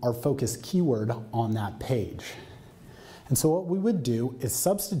improve our focus keyword on that page. And so what we would do is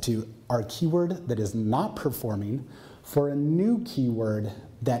substitute our keyword that is not performing for a new keyword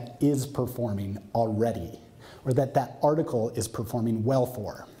that is performing already, or that article is performing well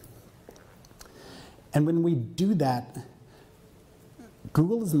for. And when we do that,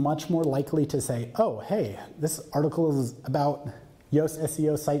 Google is much more likely to say, oh, hey, this article is about Yoast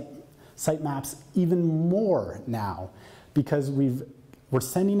SEO sitemaps even more now, because we're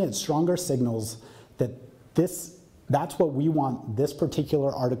sending it stronger signals that that's what we want this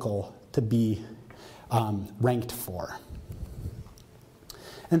particular article to be ranked for.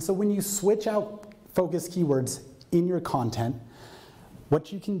 And so when you switch out focus keywords in your content,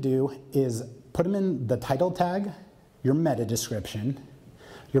 what you can do is put them in the title tag, your meta description,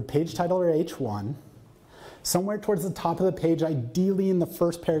 your page title or H1, somewhere towards the top of the page, ideally in the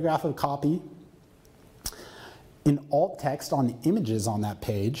first paragraph of copy, in alt text on images on that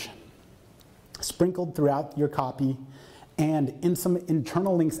page, sprinkled throughout your copy, and in some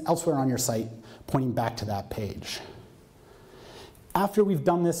internal links elsewhere on your site pointing back to that page. After we've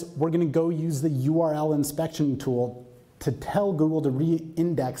done this, we're going to go use the URL inspection tool to tell Google to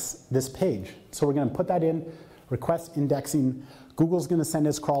re-index this page. So we're going to put that in, request indexing. Google's going to send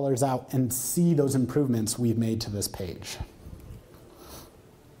its crawlers out and see those improvements we've made to this page.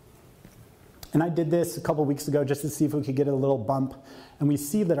 And I did this a couple weeks ago just to see if we could get a little bump. And we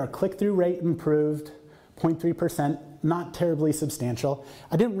see that our click-through rate improved 0.3%, not terribly substantial.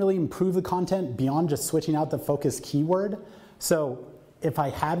 I didn't really improve the content beyond just switching out the focus keyword. So if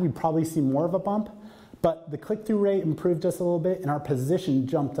I had, we'd probably see more of a bump. But the click-through rate improved just a little bit, and our position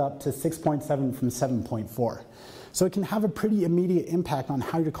jumped up to 6.7 from 7.4. So it can have a pretty immediate impact on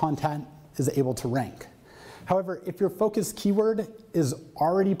how your content is able to rank. However, if your focus keyword is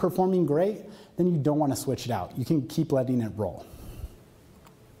already performing great, then you don't want to switch it out. You can keep letting it roll.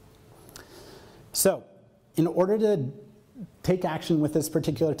 So in order to take action with this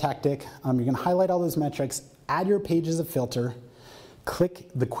particular tactic, you're going to highlight all those metrics, add your page as a filter, click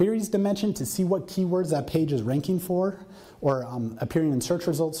the queries dimension to see what keywords that page is ranking for or appearing in search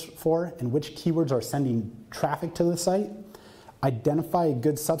results for, and which keywords are sending traffic to the site. Identify a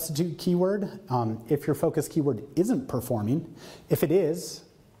good substitute keyword if your focus keyword isn't performing. If it is,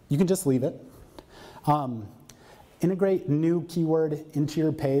 you can just leave it. Integrate new keyword into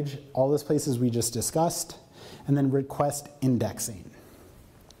your page, all those places we just discussed, and then request indexing.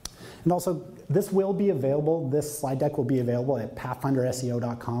 And also, this will be available, this slide deck will be available at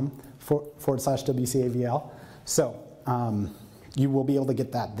pathfinderseo.com/WCAVL. So you will be able to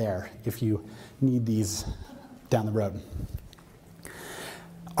get that there if you need these down the road.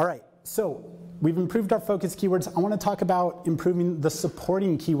 All right, so we've improved our focus keywords. I want to talk about improving the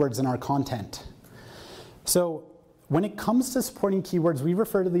supporting keywords in our content. So when it comes to supporting keywords, we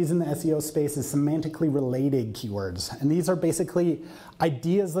refer to these in the SEO space as semantically related keywords. And these are basically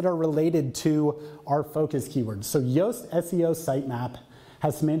ideas that are related to our focus keywords. So Yoast SEO sitemap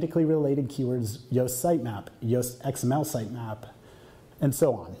has semantically related keywords, Yoast sitemap, Yoast XML sitemap, and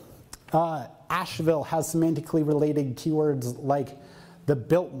so on. Asheville has semantically related keywords like the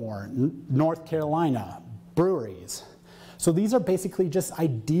Biltmore, North Carolina, breweries. So these are basically just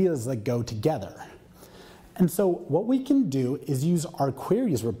ideas that go together. And so what we can do is use our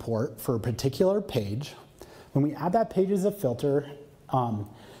queries report for a particular page. When we add that page as a filter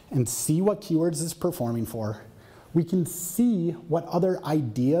and see what keywords it's performing for, we can see what other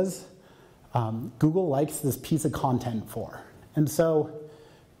ideas Google likes this piece of content for. And so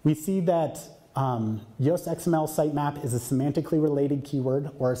we see that Yoast XML sitemap is a semantically related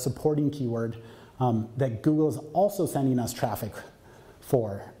keyword or a supporting keyword that Google is also sending us traffic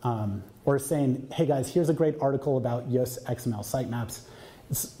for, or saying, hey guys, here's a great article about Yoast XML sitemaps.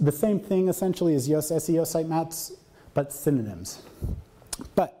 It's the same thing essentially as Yoast SEO sitemaps, but synonyms.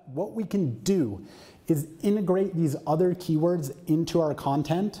 But what we can do is integrate these other keywords into our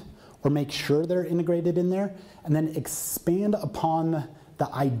content, or make sure they're integrated in there, and then expand upon the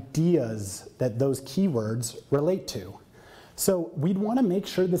ideas that those keywords relate to. So we'd want to make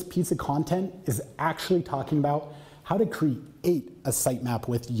sure this piece of content is actually talking about how to create a sitemap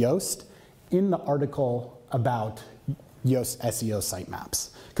with Yoast in the article about Yoast SEO sitemaps,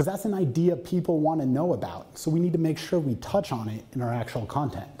 because that's an idea people want to know about. So we need to make sure we touch on it in our actual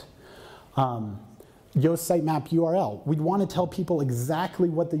content. Yoast sitemap URL. We'd want to tell people exactly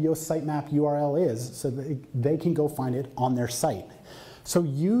what the Yoast sitemap URL is so that they can go find it on their site. So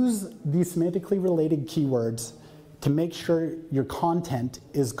use these semantically related keywords to make sure your content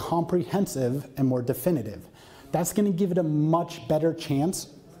is comprehensive and more definitive. That's going to give it a much better chance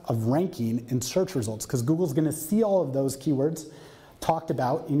of ranking in search results, because Google's going to see all of those keywords talked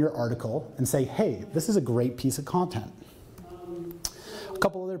about in your article and say, hey, this is a great piece of content. A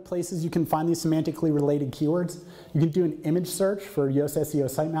couple other places you can find these semantically related keywords. You can do an image search for Yoast SEO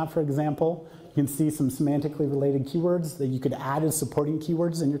sitemap, for example. You can see some semantically related keywords that you could add as supporting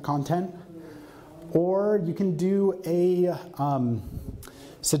keywords in your content. Or you can do a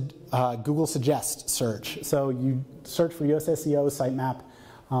Google Suggest search. So you search for Yoast SEO sitemap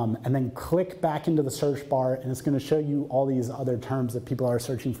and then click back into the search bar, and it's going to show you all these other terms that people are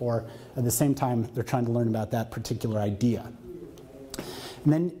searching for. At the same time, they're trying to learn about that particular idea.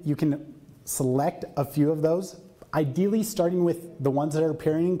 And then you can select a few of those, ideally starting with the ones that are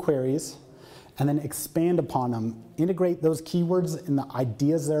appearing in queries, and then expand upon them. Integrate those keywords and the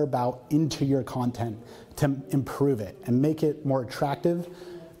ideas they're about into your content to improve it and make it more attractive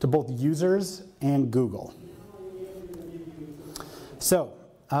to both users and Google. So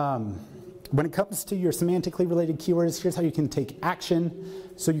when it comes to your semantically related keywords, here's how you can take action.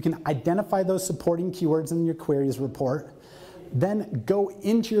 So you can identify those supporting keywords in your queries report. Then go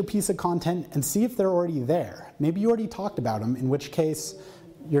into your piece of content and see if they're already there. Maybe you already talked about them, in which case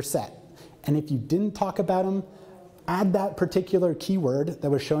you're set. And if you didn't talk about them, add that particular keyword that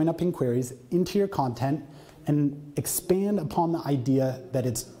was showing up in queries into your content and expand upon the idea that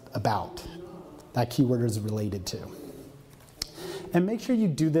it's about, that keyword is related to. And make sure you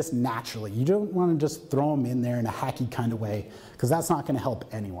do this naturally. You don't want to just throw them in there in a hacky kind of way, because that's not going to help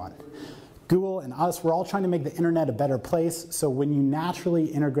anyone. Google and us, we're all trying to make the internet a better place, so when you naturally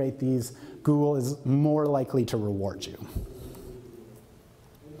integrate these, Google is more likely to reward you.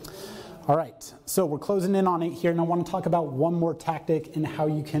 All right, so we're closing in on it here, and I want to talk about one more tactic and how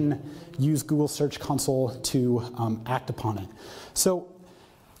you can use Google Search Console to act upon it. So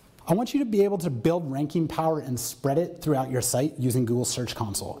I want you to be able to build ranking power and spread it throughout your site using Google Search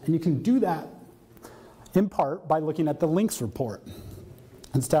Console. And you can do that in part by looking at the links report.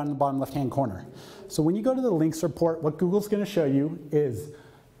 It's down in the bottom left-hand corner. So when you go to the links report, what Google's going to show you is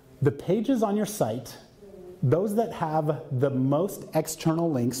the pages on your site, those that have the most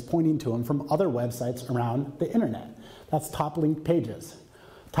external links pointing to them from other websites around the internet. That's top linked pages.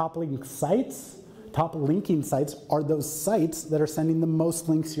 Top linked sites, top linking sites are those sites that are sending the most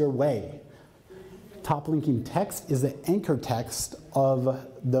links your way. Top linking text is the anchor text of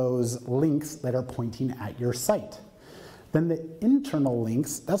those links that are pointing at your site. Then the internal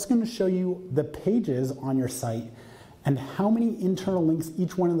links, that's going to show you the pages on your site and how many internal links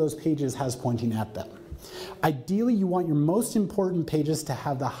each one of those pages has pointing at them. Ideally, you want your most important pages to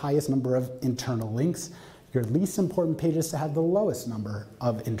have the highest number of internal links, your least important pages to have the lowest number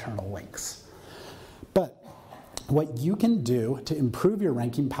of internal links. But what you can do to improve your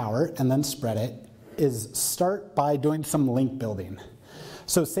ranking power and then spread it is start by doing some link building.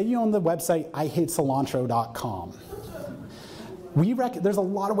 So say you own the website IHateCilantro.com. There's a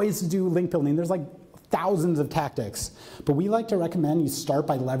lot of ways to do link building. There's like thousands of tactics, but we like to recommend you start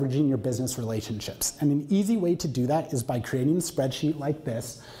by leveraging your business relationships. And an easy way to do that is by creating a spreadsheet like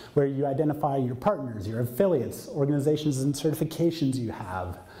this, where you identify your partners, your affiliates, organizations and certifications you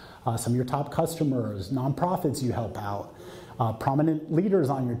have, some of your top customers, nonprofits you help out, prominent leaders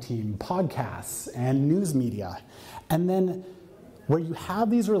on your team, podcasts, and news media. And then where you have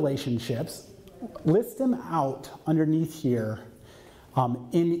these relationships, list them out underneath here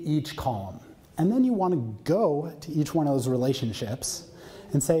in each column. And then you want to go to each one of those relationships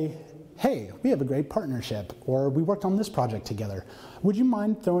and say, hey, we have a great partnership, or we worked on this project together. Would you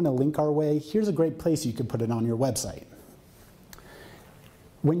mind throwing a link our way? Here's a great place you could put it on your website.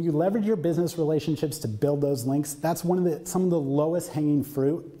 When you leverage your business relationships to build those links, that's some of the lowest hanging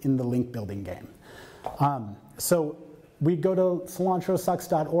fruit in the link building game. So we go to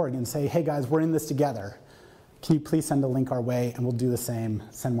cilantrosucks.org and say, hey guys, we're in this together. Can you please send a link our way, and we'll do the same,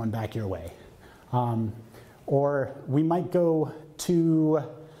 send one back your way. Or we might go to,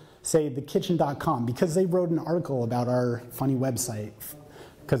 say, thekitchen.com, because they wrote an article about our funny website,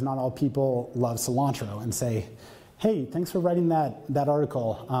 because not all people love cilantro, and say, hey, thanks for writing that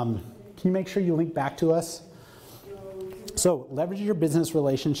article. Can you make sure you link back to us? So leverage your business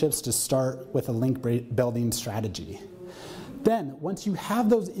relationships to start with a link building strategy. Then, once you have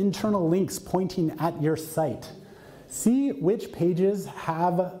those internal links pointing at your site, see which pages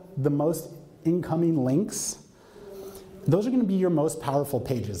have the most incoming links. Those are going to be your most powerful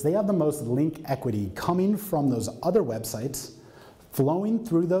pages. They have the most link equity coming from those other websites, flowing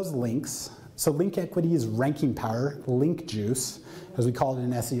through those links. So link equity is ranking power, link juice, as we call it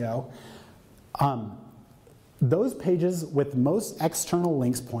in SEO. Those pages with most external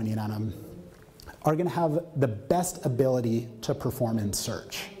links pointing at them are going to have the best ability to perform in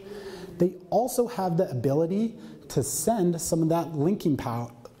search. They also have the ability to send some of that ranking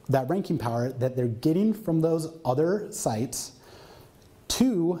power that they're getting from those other sites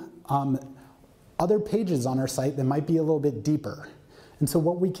to other pages on our site that might be a little bit deeper. And so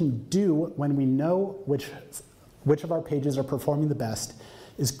what we can do when we know which of our pages are performing the best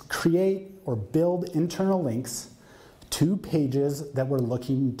is create or build internal links to pages that we're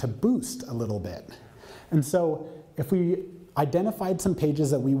looking to boost a little bit. And so if we identified some pages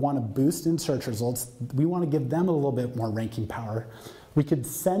that we want to boost in search results, we want to give them a little bit more ranking power, we could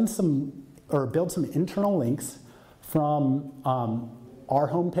send some or build some internal links from our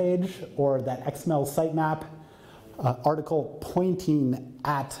homepage or that XML sitemap article pointing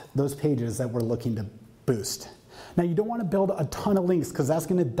at those pages that we're looking to boost. Now, you don't want to build a ton of links because that's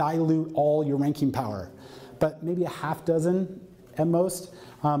going to dilute all your ranking power, but maybe a half dozen at most.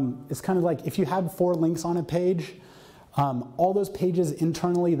 It's kind of like if you had 4 links on a page, all those pages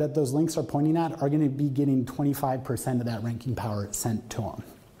internally that those links are pointing at are going to be getting 25% of that ranking power sent to them.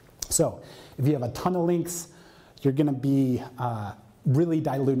 So if you have a ton of links, you're going to be really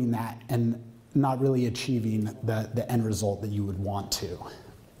diluting that and not really achieving the end result that you would want to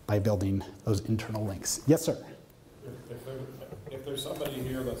by building those internal links. Yes, sir? If there's somebody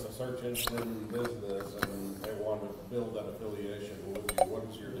here that's a search engine business and they want to build that affiliation with you, what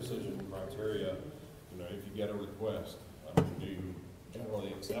is your decision criteria? You know, if you get a request, do you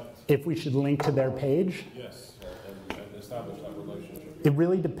generally accept? If we should link to their page? Yes, and establish that relationship. It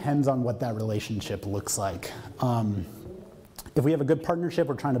really depends on what that relationship looks like. If we have a good partnership,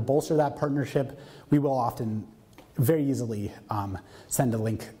 we're trying to bolster that partnership, we will often very easily send a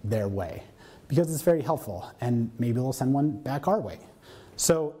link their way because it's very helpful, and maybe we'll send one back our way.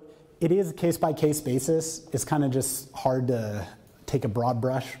 So it is a case-by-case basis. It's kind of just hard to take a broad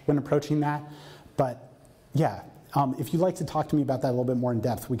brush when approaching that. But yeah, if you'd like to talk to me about that a little bit more in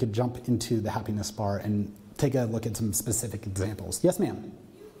depth, we could jump into the happiness bar and take a look at some specific examples. Yes, ma'am? Can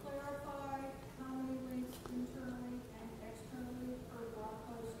you clarify how many links internally and externally per blog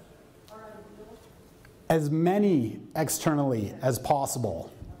post are ideal? As many externally as possible.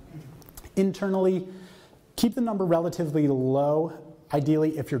 Internally, keep the number relatively low,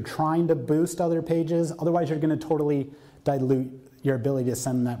 ideally, if you're trying to boost other pages. Otherwise, you're going to totally dilute your ability to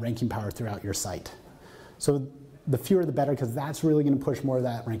send that ranking power throughout your site. So the fewer the better, because that's really going to push more of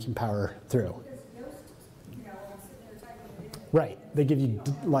that ranking power through. Because Yoast, you know, I'm sitting there typing it in. Right. They give you,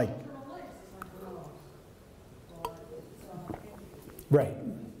 like, right.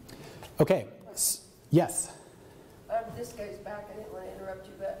 Okay. Yes. This goes back, I didn't want to interrupt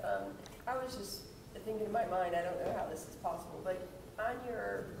you, but I was just thinking in my mind, I don't know how this is possible, but on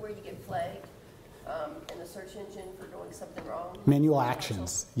your, where you get flagged in the search engine for doing something wrong. Manual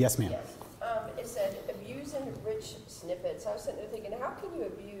actions. Yes, ma'am. Yes. It said abuse and rich snippets. I was sitting there thinking, how can you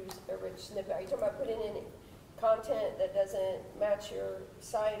abuse a rich snippet? Are you talking about putting in content that doesn't match your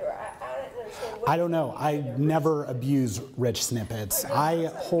site, or I don't understand. I don't know. I never abuse rich snippets. I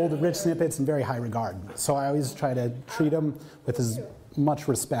hold rich snippets in very high regard. So I always try to treat them with as much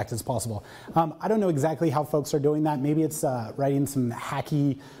respect as possible. I don't know exactly how folks are doing that. Maybe it's writing some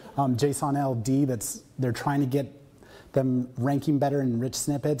hacky JSON LD they're trying to get them ranking better in rich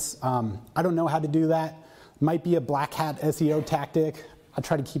snippets. I don't know how to do that. Might be a black hat SEO tactic. I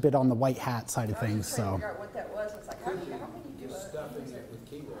try to keep it on the white hat side of things. So. I was trying to figure out what that was. It's like, how can you do it? Stuffing it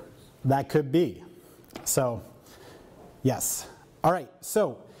with keywords. That could be. So, yes. All right,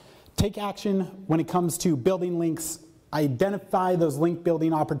 so take action when it comes to building links. Identify those link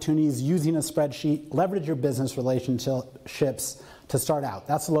building opportunities using a spreadsheet. Leverage your business relationships to start out.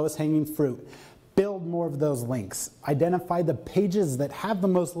 That's the lowest hanging fruit. Build more of those links. Identify the pages that have the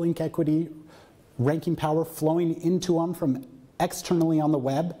most link equity, ranking power flowing into them from externally on the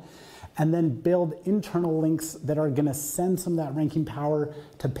web, and then build internal links that are going to send some of that ranking power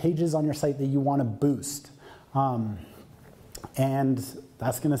to pages on your site that you want to boost. And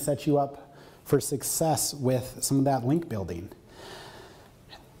that's going to set you up for success with some of that link building.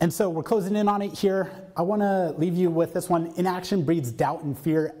 And so we're closing in on it here. I want to leave you with this one. Inaction breeds doubt and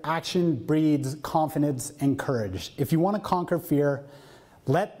fear. Action breeds confidence and courage. If you want to conquer fear,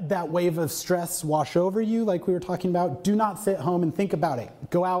 let that wave of stress wash over you like we were talking about. Do not sit home and think about it.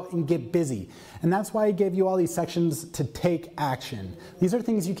 Go out and get busy. And that's why I gave you all these sections to take action. These are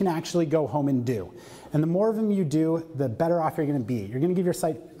things you can actually go home and do. And the more of them you do, the better off you're going to be. You're going to give your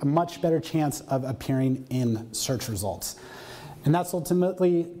site a much better chance of appearing in search results. And that's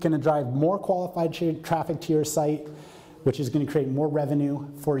ultimately going to drive more qualified traffic to your site, which is going to create more revenue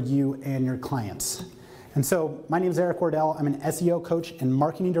for you and your clients. And so my name is Erik Wardell. I'm an SEO coach and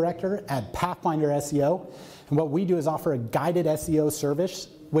marketing director at Pathfinder SEO. And what we do is offer a guided SEO service,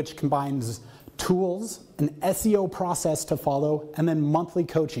 which combines tools, an SEO process to follow, and then monthly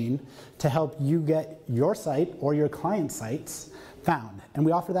coaching to help you get your site or your client sites found. And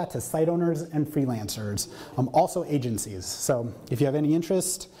we offer that to site owners and freelancers, also agencies. So if you have any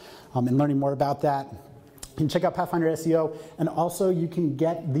interest in learning more about that, you can check out Pathfinder SEO, and also you can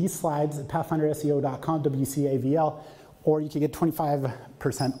get these slides at pathfinderseo.com, WCAVL, or you can get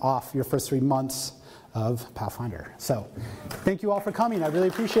 25% off your first 3 months of Pathfinder. So thank you all for coming. I really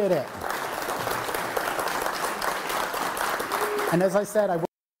appreciate it. And as I said,